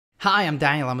Hi, I'm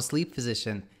Daniel. I'm a sleep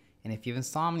physician. And if you have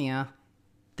insomnia,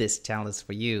 this channel is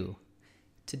for you.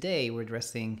 Today, we're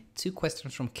addressing two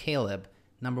questions from Kayleb.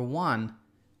 Number one,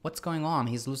 what's going on?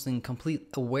 He's losing complete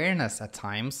awareness at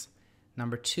times.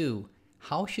 Number two,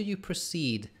 how should you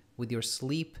proceed with your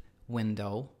sleep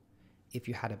window if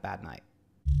you had a bad night?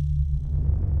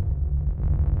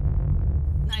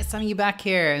 Nice having you back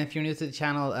here. And if you're new to the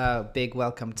channel, big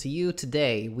welcome to you.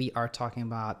 Today, we are talking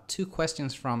about two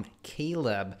questions from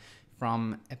Kayleb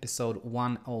from episode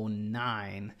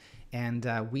 109.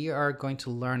 And we are going to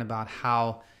learn about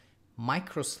how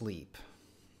microsleep,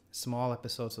 small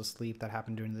episodes of sleep that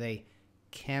happen during the day,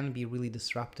 can be really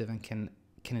disruptive and can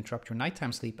interrupt your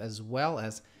nighttime sleep, as well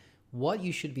as what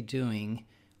you should be doing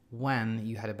when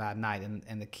you had a bad night.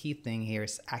 And the key thing here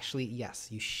is actually, yes,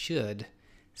 you should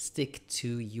stick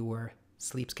to your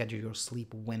sleep schedule, your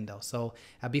sleep window. So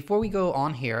before we go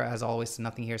on here, as always,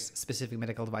 nothing here is specific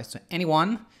medical advice to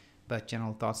anyone, but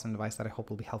general thoughts and advice that I hope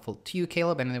will be helpful to you,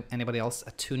 Kayleb, and anybody else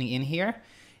tuning in here.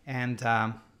 And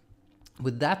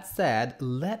with that said,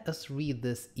 let us read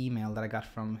this email that I got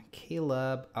from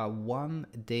Kayleb 1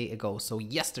 day ago, so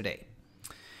yesterday.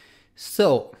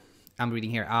 So I'm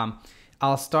reading here.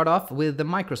 I'll start off with the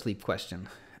microsleep question.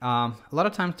 A lot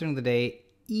of times during the day,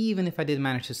 even if I did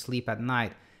manage to sleep at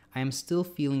night, I am still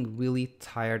feeling really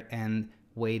tired and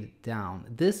weighed down.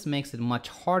 This makes it much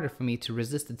harder for me to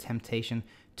resist the temptation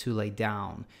to lay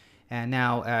down. And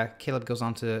now Kayleb goes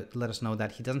on to let us know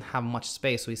that he doesn't have much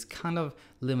space, so he's kind of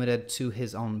limited to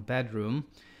his own bedroom.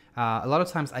 A lot of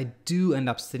times I do end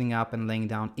up sitting up and laying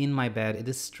down in my bed. It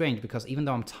is strange because even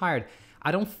though I'm tired,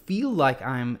 I don't feel like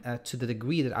I'm to the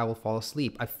degree that I will fall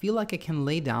asleep. I feel like I can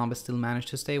lay down but still manage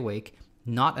to stay awake.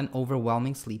 Not an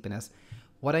overwhelming sleepiness.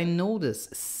 What I notice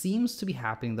seems to be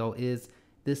happening though is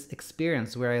this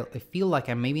experience where I feel like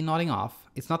I'm maybe nodding off.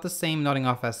 It's not the same nodding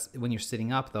off as when you're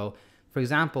sitting up though. For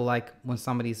example, like when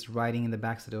somebody's riding in the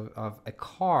backseat of a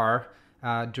car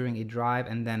during a drive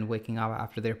and then waking up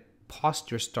after their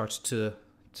posture starts to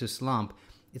slump.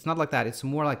 It's not like that. It's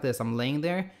more like this. I'm laying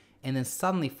there and then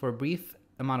suddenly for a brief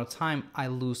amount of time, I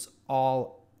lose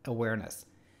all awareness.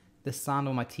 The sound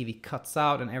of my TV cuts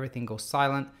out and everything goes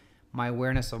silent. My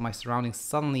awareness of my surroundings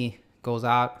suddenly goes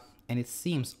out, and it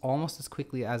seems almost as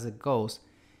quickly as it goes,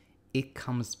 it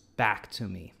comes back to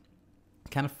me.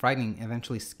 Kind of frightening,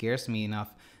 eventually scares me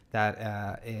enough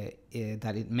that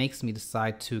it makes me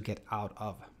decide to get out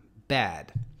of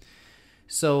bed.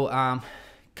 So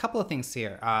couple of things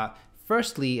here.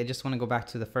 Firstly, I just want to go back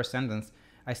to the first sentence.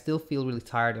 I still feel really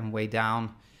tired and weighed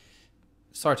down.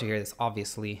 Sorry to hear this,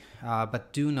 obviously,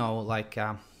 but do know, like,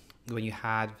 when you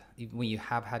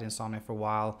have had insomnia for a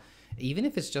while, even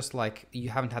if it's just like you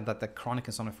haven't had that chronic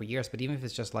insomnia for years, but even if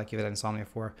it's just like you've had insomnia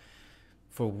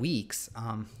for weeks,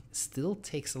 still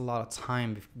takes a lot of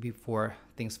time before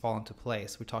things fall into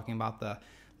place. We're talking about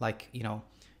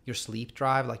your sleep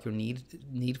drive, like your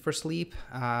need for sleep,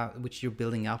 which you're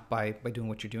building up by doing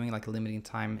what you're doing, like limiting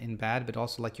time in bed, but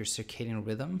also like your circadian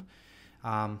rhythm.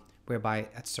 Whereby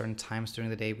at certain times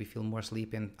during the day we feel more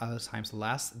sleep and other times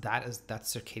less. That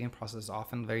circadian process is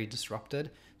often very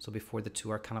disrupted. So before the two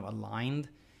are kind of aligned,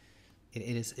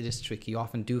 it is tricky. You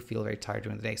often do feel very tired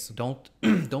during the day. So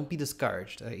don't be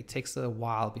discouraged. It takes a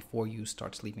while before you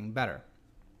start sleeping better.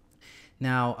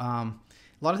 Now, a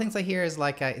lot of things I hear is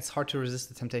like it's hard to resist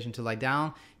the temptation to lie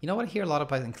down. You know what I hear a lot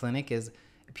about in clinic is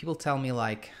people tell me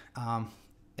like.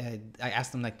 I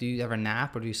ask them like, do you ever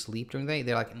nap or do you sleep during the day?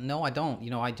 They're like, no, I don't.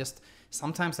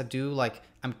 Sometimes I do like,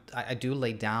 I do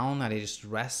lay down and I just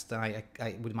rest. And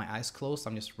I with my eyes closed,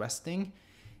 I'm just resting.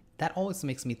 That always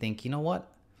makes me think, you know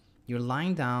what? You're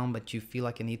lying down, but you feel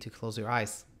like you need to close your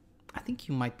eyes. I think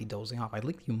you might be dozing off. I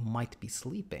think you might be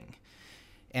sleeping.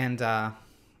 And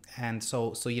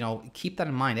so keep that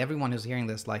in mind. Everyone who's hearing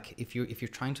this, like if you're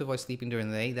trying to avoid sleeping during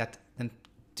the day, then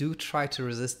do try to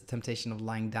resist the temptation of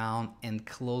lying down and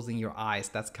closing your eyes.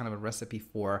 That's kind of a recipe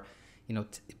for,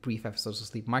 brief episodes of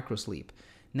sleep, microsleep.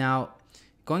 Now,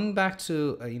 going back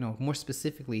to, more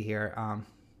specifically here,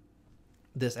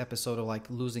 this episode of like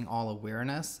losing all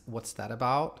awareness, what's that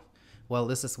about? Well,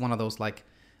 this is one of those, like,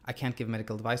 I can't give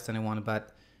medical advice to anyone,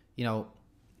 but,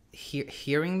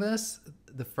 hearing this,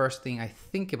 the first thing I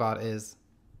think about is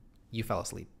you fell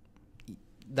asleep.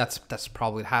 That's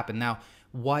probably what happened. Now,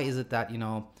 why is it that,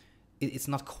 it's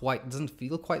not quite, doesn't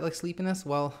feel quite like sleepiness?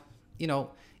 Well,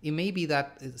 it may be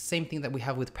that same thing that we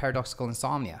have with paradoxical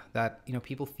insomnia, that,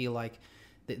 people feel like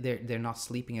they're not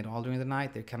sleeping at all during the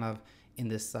night. They're kind of in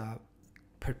this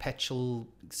perpetual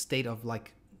state of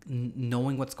like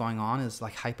knowing what's going on, is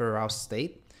like hyper aroused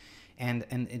state. And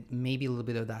it may be a little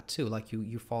bit of that too. Like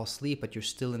you fall asleep, but you're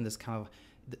still in this kind of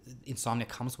insomnia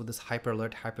comes with this hyper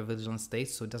alert, hyper vigilant state,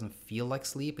 so it doesn't feel like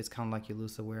sleep. It's kind of like you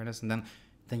lose awareness, and then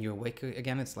you're awake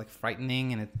again. It's like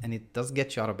frightening, and it does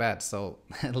get you out of bed. So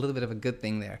a little bit of a good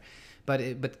thing there.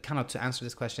 But kind of to answer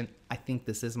this question, I think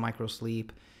this is micro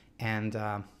sleep, and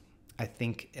I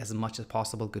think as much as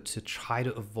possible, good to try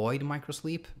to avoid micro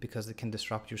sleep because it can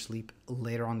disrupt your sleep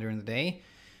later on during the day.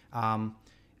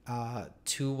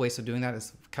 Two ways of doing that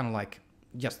is kind of like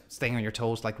just staying on your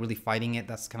toes, like really fighting it.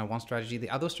 That's kind of one strategy. The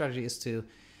other strategy is to,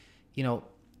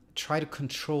 try to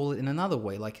control it in another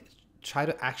way. Like try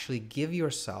to actually give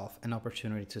yourself an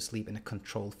opportunity to sleep in a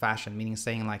controlled fashion, meaning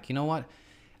saying like, you know what,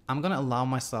 I'm going to allow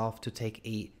myself to take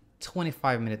a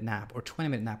 25-minute nap or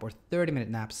 20-minute nap or 30-minute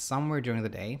nap somewhere during the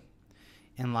day,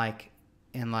 and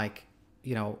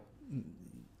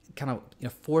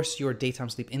force your daytime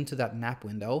sleep into that nap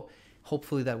window.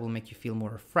 Hopefully that will make you feel more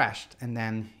refreshed, and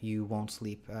then you won't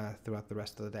sleep throughout the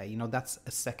rest of the day. That's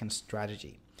a second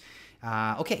strategy.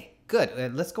 Okay,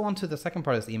 good. Let's go on to the second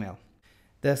part of this email.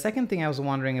 The second thing I was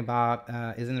wondering about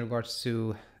is in regards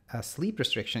to sleep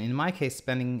restriction. In my case,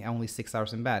 spending only 6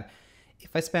 hours in bed.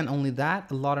 If I spend only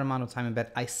that allotted amount of time in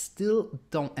bed, I still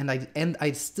don't, and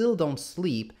I still don't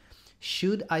sleep.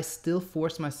 Should I still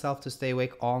force myself to stay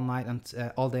awake all night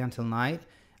and all day until night?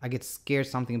 I get scared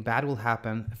something bad will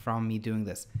happen from me doing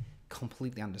this.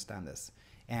 Completely understand this.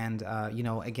 And,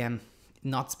 again,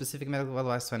 not specific medical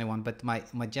advice to anyone, but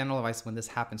my general advice when this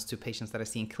happens to patients that I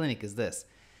see in clinic is this.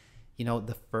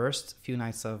 The first few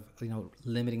nights of,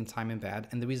 limiting time in bed,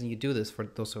 and the reason you do this, for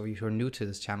those of you who are new to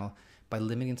this channel, by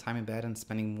limiting time in bed and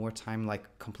spending more time like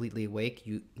completely awake,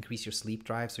 you increase your sleep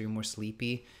drive, so you're more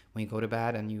sleepy when you go to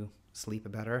bed and you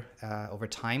sleep better over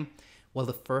time. Well,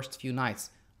 the first few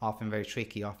nights, often very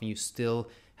tricky. Often you still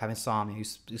have insomnia.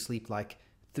 You sleep like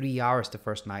 3 hours the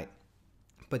first night.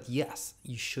 But yes,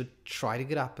 you should try to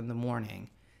get up in the morning.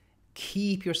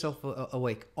 Keep yourself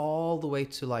awake all the way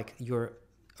to like your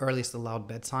earliest allowed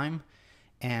bedtime,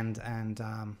 and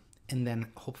then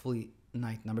hopefully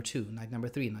night number 2, night number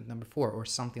 3, night number 4, or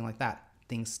something like that.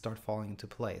 Things start falling into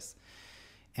place.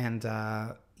 And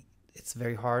it's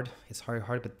very hard. It's very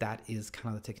hard, but that is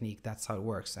kind of the technique. That's how it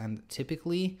works. And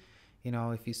typically,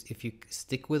 if you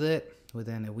stick with it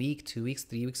within a week, 2 weeks,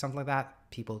 3 weeks, something like that,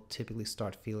 people typically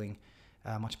start feeling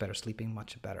much better, sleeping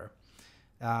much better.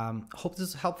 Hope this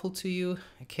is helpful to you,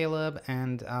 Kayleb.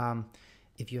 And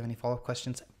if you have any follow-up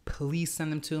questions, please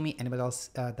send them to me. Anybody else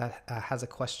that has a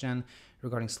question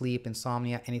regarding sleep,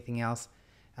 insomnia, anything else,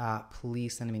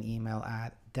 please send me an email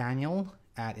at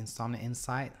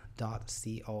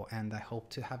daniel@insomniainsight.co. And I hope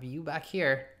to have you back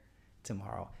here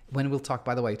tomorrow, when we'll talk,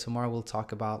 by the way, tomorrow we'll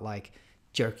talk about like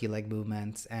jerky leg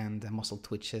movements and muscle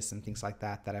twitches and things like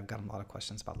that I've gotten a lot of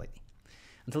questions about lately.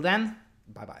 Until then,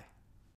 bye-bye.